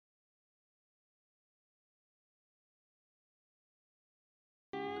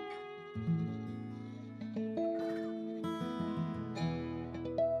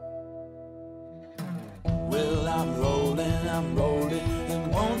I'm rolling. It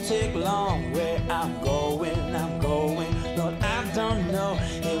won't take long where I'm going. Lord, I don't know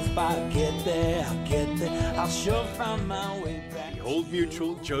if I get there, I'll sure find my way back. The Old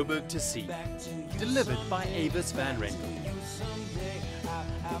Mutual Joberg2c, delivered by Avis Van Rental.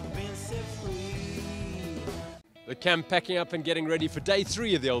 The camp packing up and getting ready for day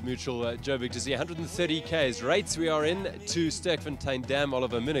 3 of the Old Mutual Joberg2c, 130 k's rates. We are in to Sterkfontein Dam.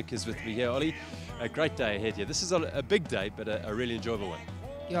 Oliver Minnick is with me here. Ollie, a great day ahead here. This is a big day, but a really enjoyable one.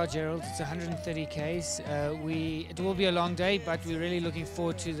 Yeah, Gerald, it's 130 k's. It will be a long day, but we're really looking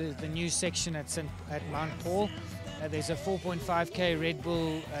forward to the new section at Mount Paul. There's a 4.5k Red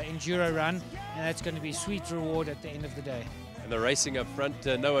Bull enduro run, and that's going to be sweet reward at the end of the day. And the racing up front,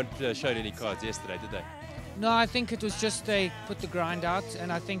 no one showed any cards yesterday, did they? No, I think it was just they put the grind out,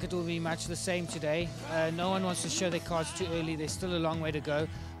 and I think it will be much the same today. No one wants to show their cards too early. There's still a long way to go.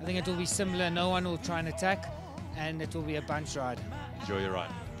 I think it will be similar. No one will try and attack, and it will be a bunch ride. Enjoy your ride.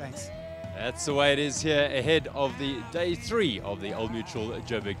 Thanks. That's the way it is here ahead of the day 3 of the Old Mutual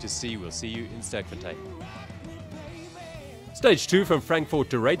Joberg2c. We'll see you in Sterkfontein. Stage 2 from Frankfurt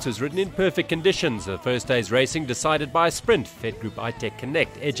to Rates was ridden in perfect conditions. The first day's racing decided by a sprint. Fed Group iTech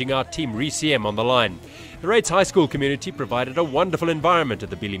Connect edging out Team RCM on the line. The Rates High School community provided a wonderful environment at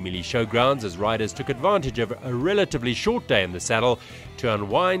the Bilimili Showgrounds as riders took advantage of a relatively short day in the saddle to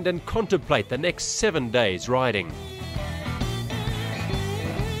unwind and contemplate the next 7 days riding.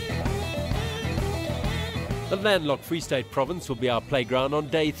 The landlocked Free State province will be our playground on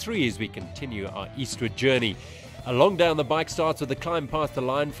day 3 as we continue our eastward journey. A long day on the bike starts with a climb past the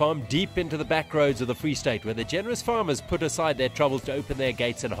Lion Farm deep into the back roads of the Free State, where the generous farmers put aside their troubles to open their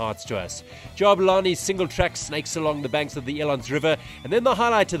gates and hearts to us. Joberg2c's single track snakes along the banks of the Elands River, and then the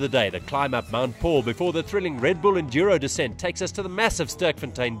highlight of the day, the climb up Mount Paul before the thrilling Red Bull Enduro descent takes us to the massive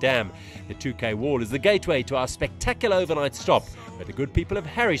Sterkfontein Dam. The 2K wall is the gateway to our spectacular overnight stop, where the good people of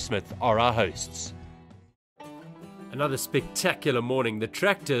Harrismith are our hosts. Another spectacular morning. The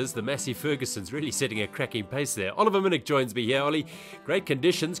tractors, the Massey Fergusons, really setting a cracking pace there. Oliver Minnick joins me here. Ollie, great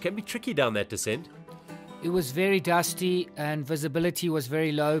conditions. Can be tricky down that descent. It was very dusty and visibility was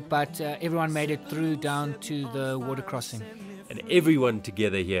very low, but everyone made it through down to the water crossing. And everyone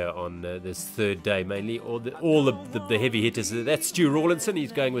together here on this third day, mainly all the heavy hitters. That's Stu Rawlinson.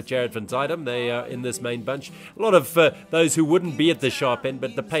 He's going with Jared van Zuidam. They are in this main bunch. A lot of those who wouldn't be at the sharp end,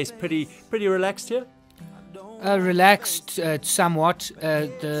 but the pace pretty relaxed here. Relaxed somewhat.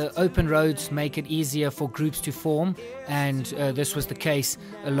 The open roads make it easier for groups to form, and this was the case.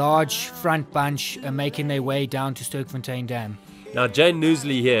 A large front bunch making their way down to Sterkfontein Dam. Now Jane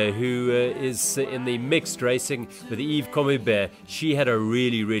Noosley here, who is in the mixed racing with Yves Comubert, she had a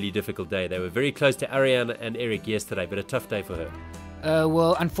really difficult day. They were very close to Ariane and Eric yesterday, but a tough day for her.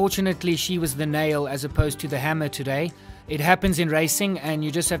 Well, unfortunately she was the nail as opposed to the hammer today. It happens in racing, and you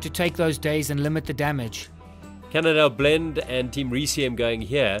just have to take those days and limit the damage. Cannondale Blend and Team RCM going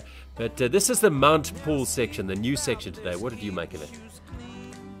here, but this is the Mount Paul section, the new section today. What did you make of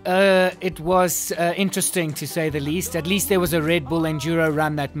it? It was interesting to say the least. At least there was a Red Bull Enduro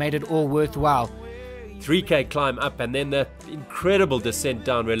run that made it all worthwhile. 3K climb up and then the incredible descent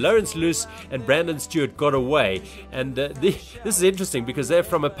down where Lawrence Luce and Brandon Stewart got away. And this is interesting because they're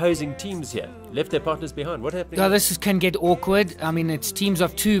from opposing teams here. Left their partners behind. What happened? Yeah, this can get awkward. I mean, it's teams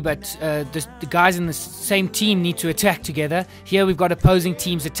of 2, but the guys in the same team need to attack together. Here we've got opposing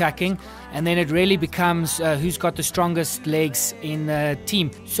teams attacking, and then it really becomes who's got the strongest legs in the team.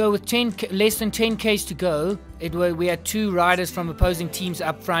 So with less than 10 Ks to go, we had 2 riders from opposing teams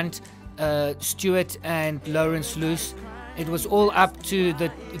up front, Stewart and Lawrence Luce. It was all up to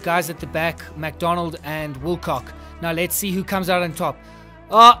the guys at the back, McDonald and Wilcock. Now let's see who comes out on top.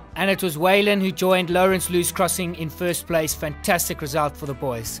 Oh, and it was Wayland who joined Lawrence Luce crossing in first place. Fantastic result for the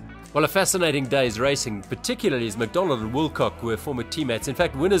boys. Well, a fascinating day's racing, particularly as McDonald and Wilcock were former teammates, in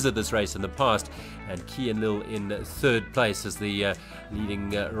fact winners of this race in the past, and Key and Lil in third place as the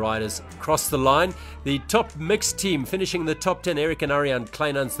leading riders cross the line. The top mixed team finishing in the top 10, Eric and Ariane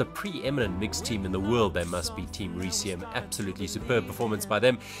Kleinans, the preeminent mixed team in the world. They must be Team RCM. Absolutely superb performance by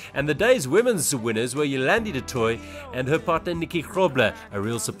them. And the day's women's winners were Yolandi de Toy and her partner Nikki Grobler. A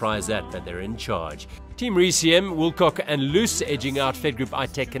real surprise that, but they're in charge. Team RCM, Wilcock and Luce edging out Fed Group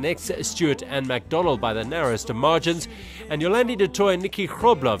iTech Connects, Stewart and McDonald by the narrowest of margins, and Yolandi de Toy and Nikki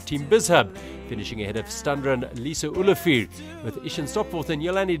Grobler of Team BizHub finishing ahead of Standra and Lisa Ulafir, with Ishan Stopforth and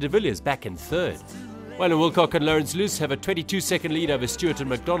Yolandi de Villiers back in third. While Wilcock and Lawrence Luce have a 22-second lead over Stewart and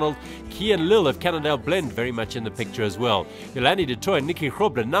McDonald, Key and Lil of Cannondale Blend very much in the picture as well. Yolandi de Toy and Nikki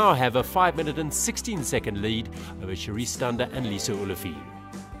Grobler now have a 5-minute and 16-second lead over Cherie Stander and Lisa Ulafir.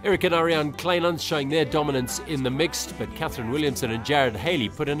 Eric and Ariane Kleinans showing their dominance in the mixed, but Catherine Williamson and Jared Haley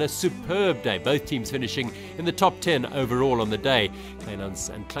put in a superb day, both teams finishing in the top 10 overall on the day.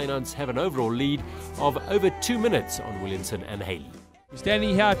 Kleinans have an overall lead of over 2 minutes on Williamson and Haley. We're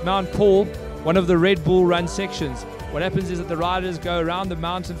standing here at Mount Paul, one of the Red Bull Run sections. What happens is that the riders go around the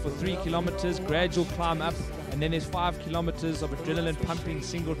mountain for 3 kilometers, gradual climb up, and then there's 5 kilometers of adrenaline pumping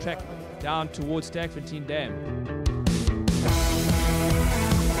single track down towards Sterkfontein Dam.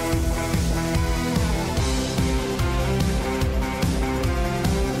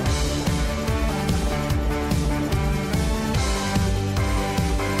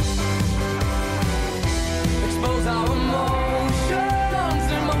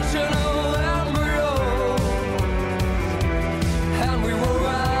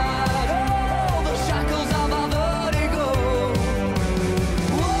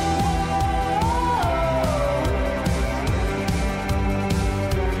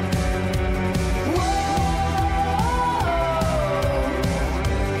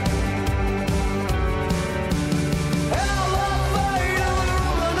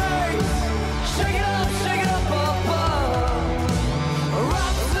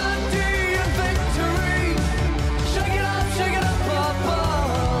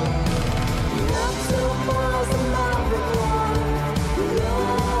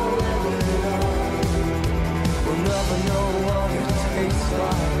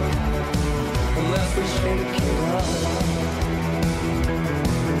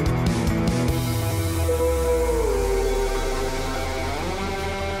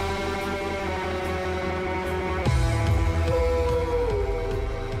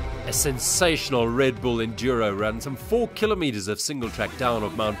 A sensational Red Bull Enduro run, some 4 kilometers of single track down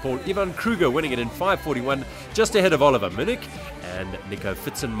of Mount Paul. Ivan Kruger winning it in 5:41, just ahead of Oliver Munich, and Nico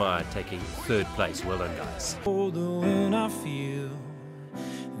Fitzenmeyer taking 3rd place. Well done, guys.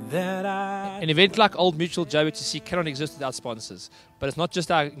 An event like Old Mutual Joberg2c cannot exist without sponsors. But it's not just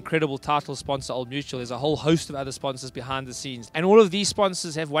our incredible title sponsor, Old Mutual. There's a whole host of other sponsors behind the scenes. And all of these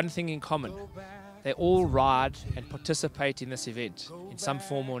sponsors have one thing in common. They all ride and participate in this event in some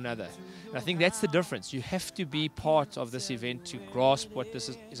form or another. And I think that's the difference. You have to be part of this event to grasp what this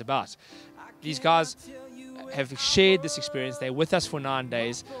is about. These guys have shared this experience. They're with us for 9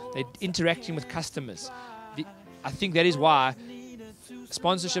 days. They're interacting with customers. I think that is why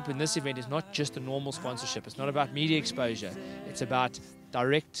sponsorship in this event is not just a normal sponsorship. It's not about media exposure. It's about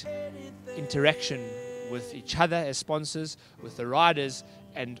direct interaction with each other as sponsors, with the riders,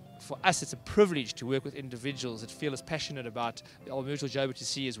 and for us it's a privilege to work with individuals that feel as passionate about the Old Mutual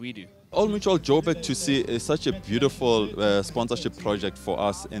Joberg2c as we do. Old Mutual Joberg2c is such a beautiful sponsorship project for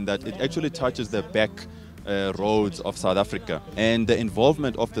us in that it actually touches the back roads of South Africa, and the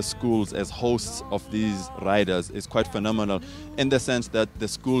involvement of the schools as hosts of these riders is quite phenomenal in the sense that the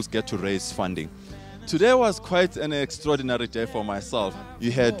schools get to raise funding. Today was quite an extraordinary day for myself.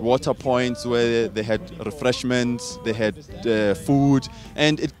 You had water points where they had refreshments, they had food,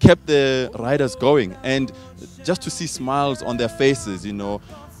 and it kept the riders going. And just to see smiles on their faces, you know,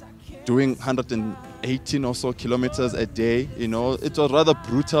 doing 118 or so kilometers a day, you know, it was rather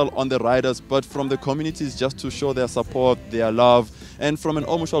brutal on the riders, but from the communities just to show their support, their love. And from an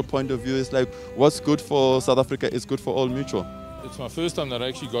Old Mutual point of view, it's like what's good for South Africa is good for Old Mutual. It's my first time that I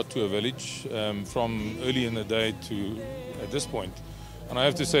actually got to a village from early in the day to at this point. And I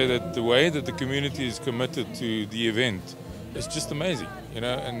have to say that the way that the community is committed to the event is just amazing, you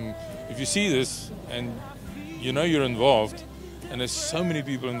know. And if you see this and you know you're involved, and there's so many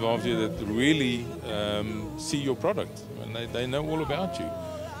people involved here that really see your product and they know all about you.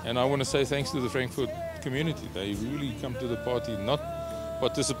 And I want to say thanks to the Frankfurt community. They really come to the party, not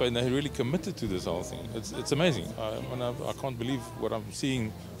participate, they're really committed to this whole thing. It's amazing. I can't believe what I'm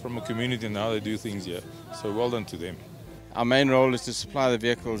seeing from a community and how they do things here. So well done to them. Our main role is to supply the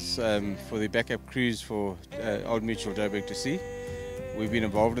vehicles for the backup crews for Old Mutual Joberg2c. We've been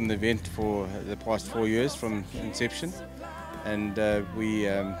involved in the event for the past 4 years from inception, and we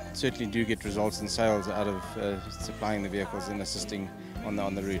certainly do get results in sales out of supplying the vehicles and assisting on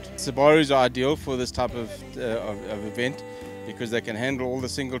the route. Subarus are ideal for this type of event, because they can handle all the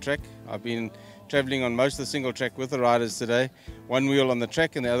single track. I've been travelling on most of the single track with the riders today, one wheel on the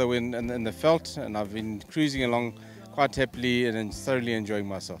track and the other wheel in the veld, and I've been cruising along quite happily and thoroughly enjoying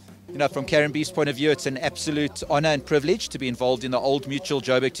myself. You know, from Karen B's point of view, it's an absolute honour and privilege to be involved in the Old Mutual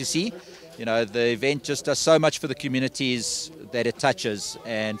Joberg2c. You know, the event just does so much for the communities that it touches,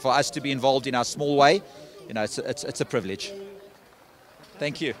 and for us to be involved in our small way, you know, it's a privilege.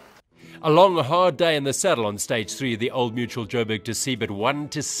 Thank you. A long, hard day in the saddle on stage 3 of the Old Mutual Joberg2c, but one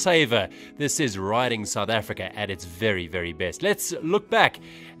to savour. This is riding South Africa at its very, very best. Let's look back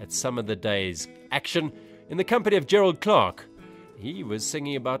at some of the day's action in the company of Gerald Clark. He was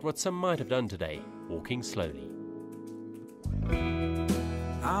singing about what some might have done today, walking slowly.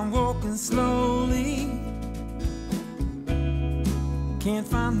 I'm walking slowly, can't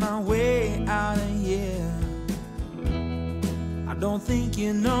find my way out of here. I don't think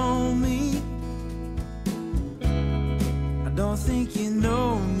you know me, I don't think you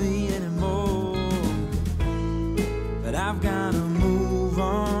know me anymore. But I've gotta move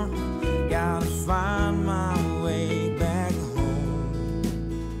on, gotta find my way back home.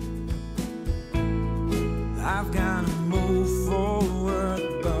 I've gotta move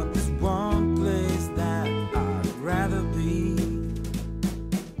forward, but there's one place that I'd rather be.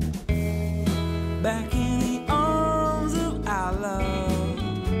 Back in the arms of our love,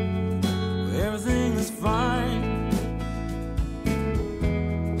 where everything is fine.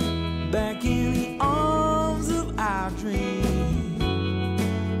 Back in the arms of our dream,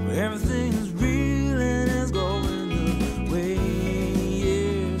 where everything is real and is going the way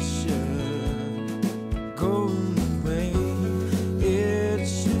it should, go the way it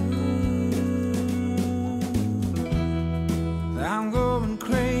should. I'm going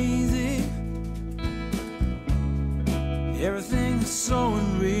crazy, everything is so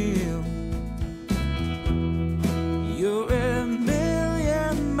unreal. You're a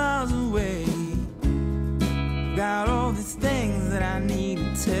million miles away. Got all these things that I need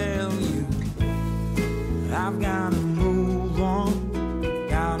to tell you. I've gotta move on,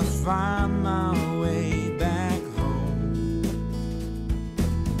 gotta find my way back home.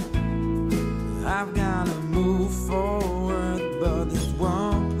 I've gotta move forward, but there's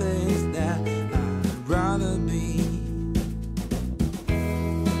one place that I'd rather be.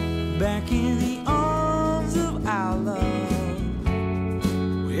 Back in the arms of our love,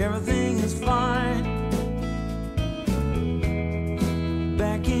 where everything is fine.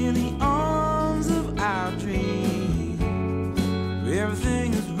 Back in the arms of our dream, where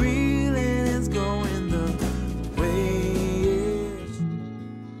everything is real and it's going the way it should.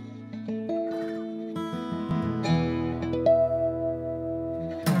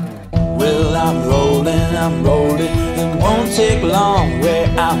 Well, I'm rolling, it won't take long. Where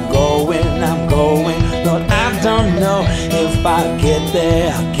I'm going, Lord, I don't know if I get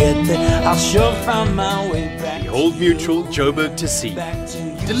there, I'll sure find my way back. The Old Mutual Joberg2c,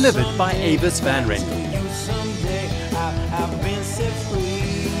 delivered by Avis Van Rental.